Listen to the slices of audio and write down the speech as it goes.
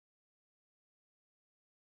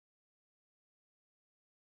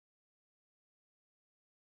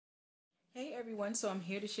Hey everyone, so I'm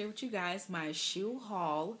here to share with you guys my shoe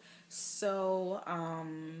haul. It's going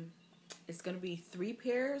to be 3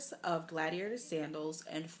 pairs of Gladiator sandals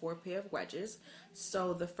and 4 pair of wedges.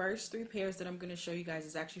 So the first 3 pairs that I'm going to show you guys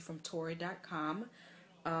is actually from Torrid.com.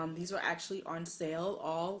 These were actually on sale.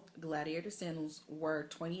 All Gladiator sandals were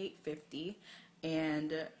 $28.50,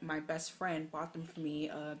 and my best friend bought them for me.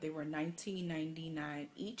 They were $19.99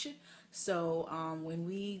 each. When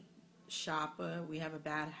we shop, we have a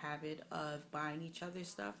bad habit of buying each other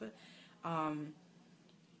stuff. I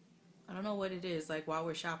don't know what it is. Like while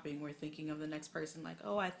we're shopping, we're thinking of the next person. Like,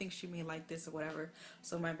 oh, I think she may like this or whatever.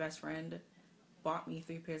 So my best friend bought me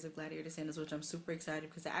 3 pairs of Gladiator sandals, which I'm super excited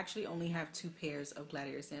because I actually only have 2 pairs of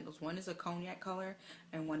Gladiator sandals. One is a cognac color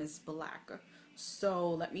and one is black. So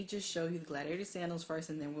let me just show you the Gladiator sandals first,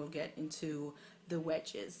 and then we'll get into the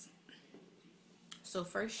wedges. So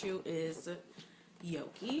first shoe is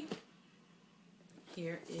Yoki.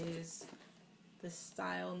 Here is the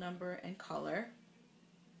style number and color.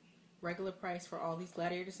 Regular price for all these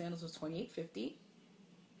Gladiator sandals was $28.50.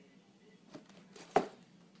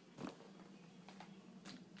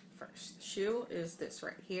 First shoe is this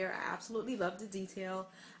right here. I absolutely love the detail.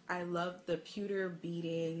 I love the pewter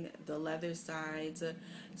beading, the leather sides.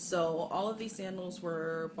 So all of these sandals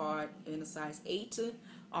were bought in a size 8.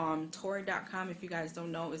 Torrid.com, if you guys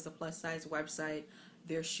don't know, is a plus size website.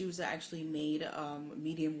 Their shoes are actually made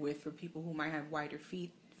medium width for people who might have wider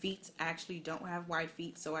feet. I actually don't have wide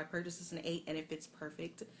feet, so I purchased this in an 8 and it fits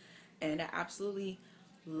perfect. And I absolutely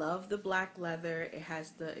love the black leather. It has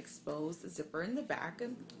the exposed zipper in the back.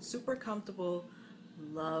 Super comfortable.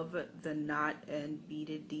 Love the knot and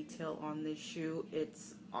beaded detail on this shoe.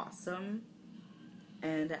 It's awesome.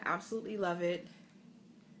 And I absolutely love it.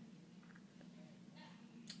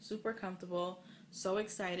 Super comfortable. So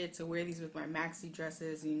excited to wear these with my maxi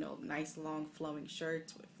dresses, you know, nice long flowing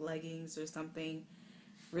shirts with leggings or something.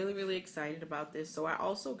 Really, really excited about this. So I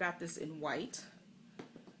also got this in white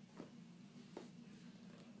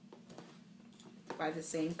by the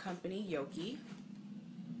same company, Yoki.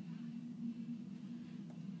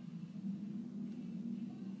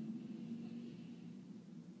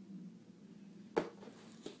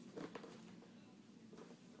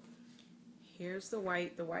 Here's the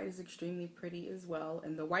white. The white is extremely pretty as well.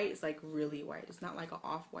 And the white is like really white. It's not like an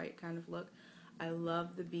off-white kind of look. I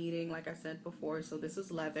love the beading, like I said before. So this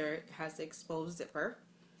is leather. It has the exposed zipper.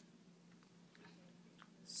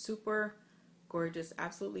 Super gorgeous.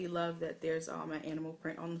 Absolutely love that there's an animal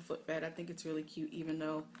print on the footbed. I think it's really cute, even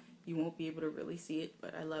though you won't be able to really see it,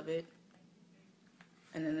 but I love it.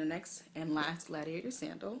 And then the next and last Gladiator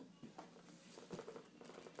sandal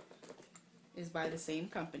is by the same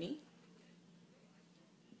company.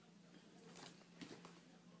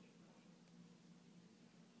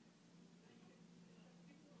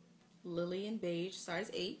 Lily and Beige, size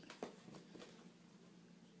 8.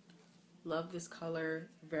 Love this color.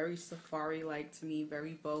 Very safari-like to me,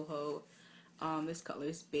 very boho. This color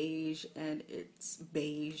is beige, and it's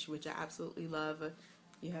beige, which I absolutely love.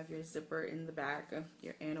 You have your zipper in the back,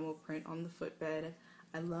 your animal print on the footbed.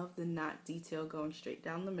 I love the knot detail going straight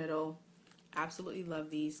down the middle. Absolutely love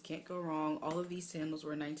these. Can't go wrong. All of these sandals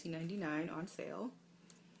were $19.99 on sale.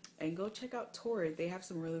 And go check out Torrid. They have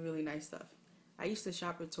some really, really nice stuff. I used to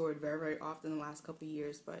shop at Torrid very, very often the last couple of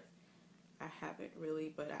years, but I haven't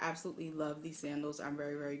really. But I absolutely love these sandals. I'm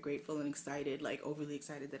very, very grateful and excited, like overly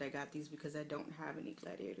excited that I got these because I don't have any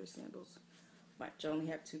Gladiator sandals. But I only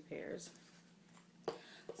have 2 pairs.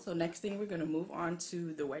 So next thing, we're going to move on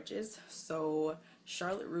to the wedges. So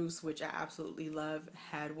Charlotte Russe, which I absolutely love,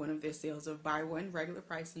 had one of their sales of buy one regular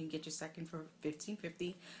price and you get your second for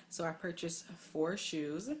 $15.50. So I purchased 4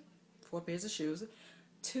 pairs of shoes.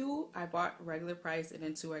 2 I bought regular price, and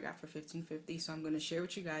then 2 I got for $15.50. So I'm going to share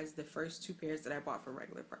with you guys the first 2 pairs that I bought for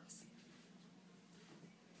regular price.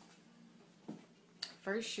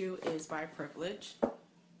 First shoe is by Privilege.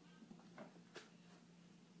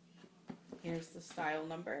 Here's the style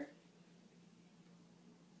number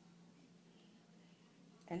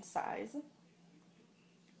and size.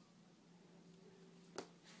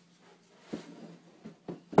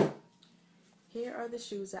 Here are the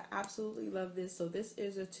shoes. I absolutely love this. So this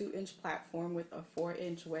is a 2-inch platform with a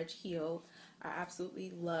 4-inch wedge heel. I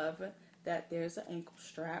absolutely love that there's an ankle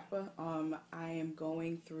strap. I am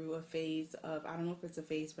going through a phase of, I don't know if it's a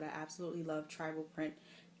phase, but I absolutely love tribal print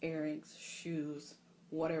earrings, shoes,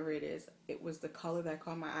 whatever it is. It was the color that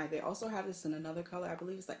caught my eye. They also have this in another color. I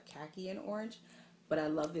believe it's like khaki and orange, but I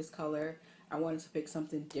love this color. I wanted to pick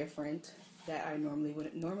something different that I normally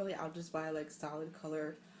wouldn't. Normally I'll just buy like solid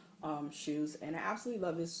color shoes, and I absolutely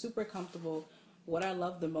love this. Super comfortable, What I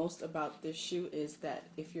love the most about this shoe is that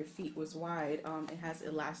if your feet was wide, it has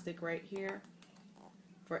elastic right here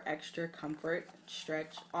for extra comfort,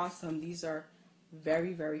 stretch. Awesome. These are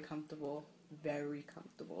very, very comfortable, very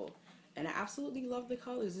comfortable. And I absolutely love the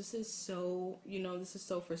colors. This is so, you know, this is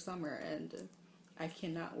so for summer, and I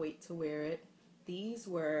cannot wait to wear it. These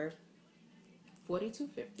were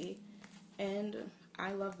 $42.50, and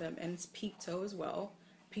I love them. And it's peep toe as well.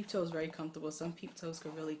 Peep toe is very comfortable. Some peep toes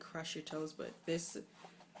could really crush your toes, but this,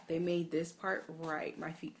 they made this part right.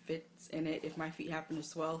 My feet fits in it. If my feet happen to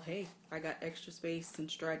swell, hey, I got extra space and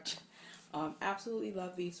stretch. Absolutely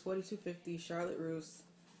love these. $42.50, Charlotte Russe.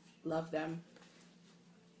 Love them.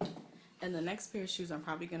 And the next pair of shoes I'm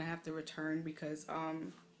probably going to have to return because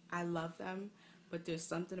I love them, but there's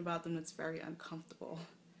something about them that's very uncomfortable.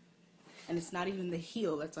 And it's not even the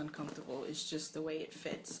heel that's uncomfortable, it's just the way it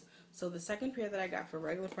fits. So the second pair that I got for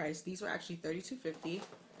regular price, these were actually $32.50,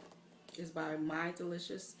 is by My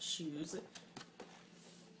Delicious Shoes.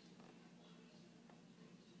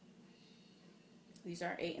 These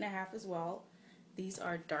are 8.5 as well. These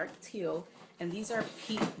are dark teal, and these are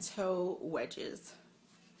peep toe wedges.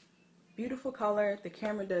 Beautiful color. The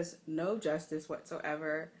camera does no justice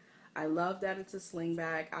whatsoever. I love that it's a sling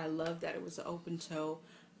bag. I love that it was an open toe.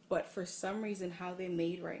 But for some reason, how they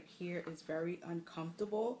made right here is very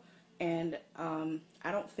uncomfortable. And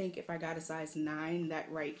I don't think if I got a size 9,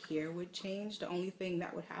 that right here would change. The only thing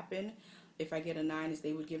that would happen if I get a 9 is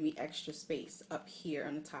they would give me extra space up here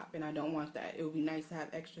on the top. And I don't want that. It would be nice to have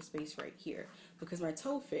extra space right here, because my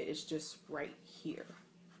toe fit is just right here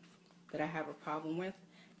that I have a problem with.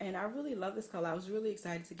 And I really love this color. I was really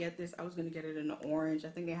excited to get this. I was going to get it in the orange. I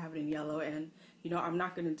think they have it in yellow. And, you know, I'm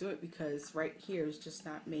not going to do it because right here is just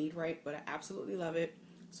not made right. But I absolutely love it.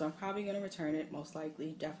 So I'm probably going to return it, most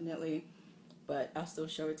likely, definitely. But I'll still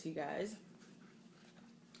show it to you guys.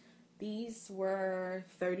 These were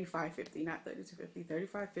 $35.50, not $32.50.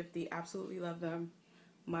 $35.50. Absolutely love them.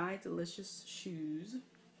 My Delicious Shoes.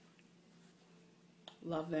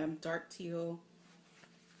 Love them. Dark teal.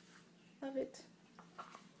 Love it.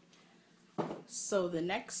 So the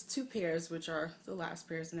next two pairs, which are the last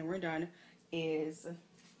pairs, and then we're done, is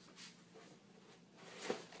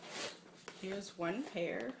here's one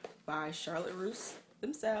pair by Charlotte Russe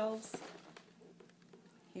themselves.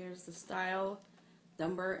 Here's the style,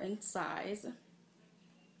 number, and size.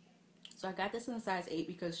 So I got this in a size 8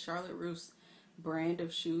 because Charlotte Russe brand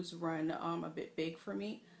of shoes run a bit big for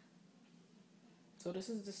me. So this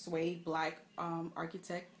is the Suede Black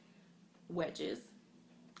Architect wedges,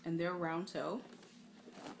 and they're round toe.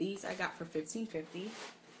 These I got for $15.50.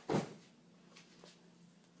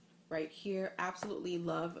 Right here, absolutely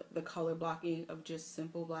love the color blocking of just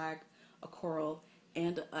simple black, a coral,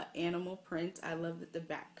 and an animal print. I love that the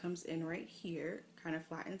back comes in right here, kind of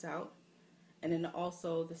flattens out. And then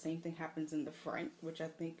also the same thing happens in the front, which I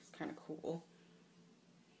think is kind of cool.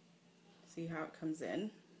 See how it comes in.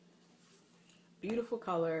 Beautiful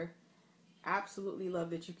color. Absolutely love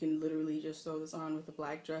that you can literally just throw this on with a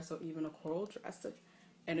black dress or even a coral dress,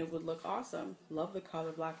 and it would look awesome. Love the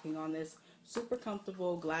color blocking on this. Super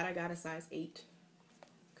comfortable. Glad I got a size 8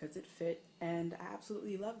 because it fit, and I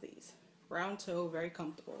absolutely love these. Round toe, very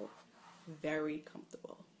comfortable. Very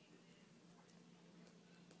comfortable.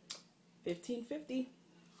 $15.50.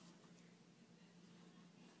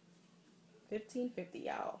 $15.50,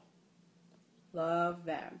 y'all. Love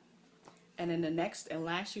them. And then the next and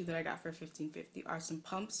last shoe that I got for $15.50 are some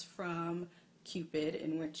pumps from Qupid,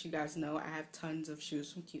 in which you guys know I have tons of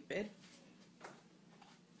shoes from Qupid.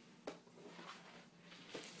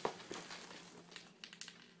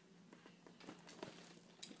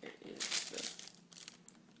 Here is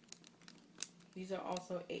these are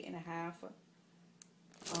also 8.5.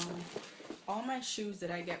 All my shoes that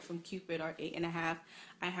I get from Qupid are 8.5.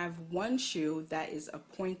 I have one shoe that is a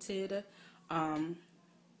pointed,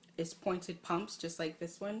 it's pointed pumps, just like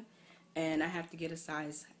this one, and I have to get a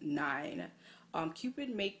size 9.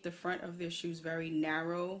 Qupid make the front of their shoes very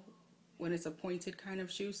narrow when it's a pointed kind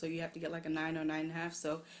of shoe, so you have to get like a 9 or 9.5.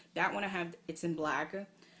 So that one I have, it's in black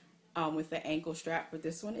with the ankle strap, but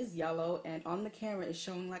this one is yellow, and on the camera it's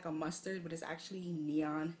showing like a mustard, but it's actually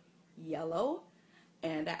neon yellow,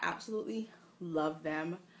 and I absolutely love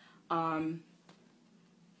them.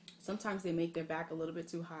 Sometimes they make their back a little bit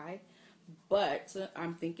too high, but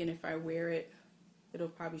I'm thinking if I wear it, it'll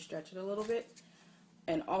probably stretch it a little bit.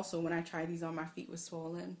 And also, when I tried these on, my feet were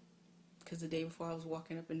swollen because the day before I was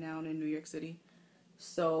walking up and down in New York City.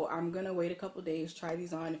 So I'm going to wait a couple days, try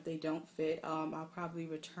these on. If they don't fit, I'll probably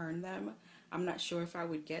return them. I'm not sure if I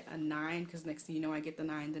would get a 9 because next thing you know, I get the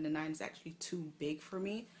 9. Then the 9 is actually too big for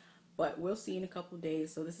me. but we'll see in a couple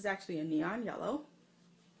days. So this is actually a neon yellow,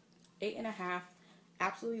 8.5.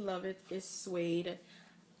 Absolutely love it. It's suede.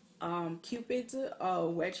 Qupid's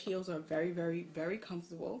wedge heels are very, very, very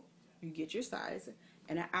comfortable. You get your size,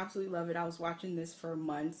 and I absolutely love it. I was watching this for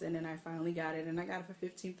months, and then I finally got it, and I got it for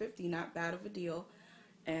 $15.50. Not bad of a deal,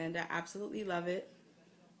 and I absolutely love it.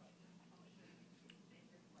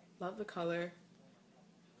 Love the color.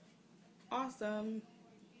 Awesome.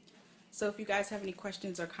 So if you guys have any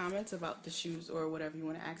questions or comments about the shoes or whatever you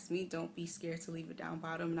want to ask me, don't be scared to leave it down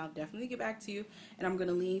bottom, and I'll definitely get back to you. And I'm going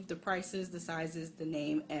to leave the prices, the sizes, the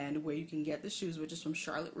name, and where you can get the shoes, which is from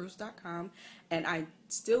charlotterusse.com. And I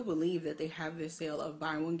still believe that they have this sale of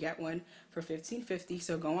buy one, get one for $15.50.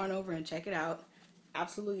 So go on over and check it out.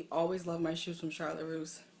 Absolutely always love my shoes from Charlotte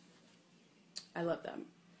Russe. I love them.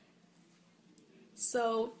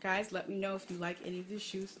 So guys, let me know if you like any of these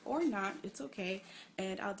shoes or not. It's okay,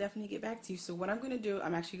 and I'll definitely get back to you. So what I'm going to do,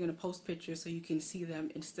 I'm actually going to post pictures so you can see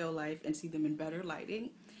them in still life and see them in better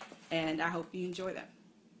lighting, and I hope you enjoy them.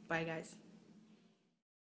 Bye guys.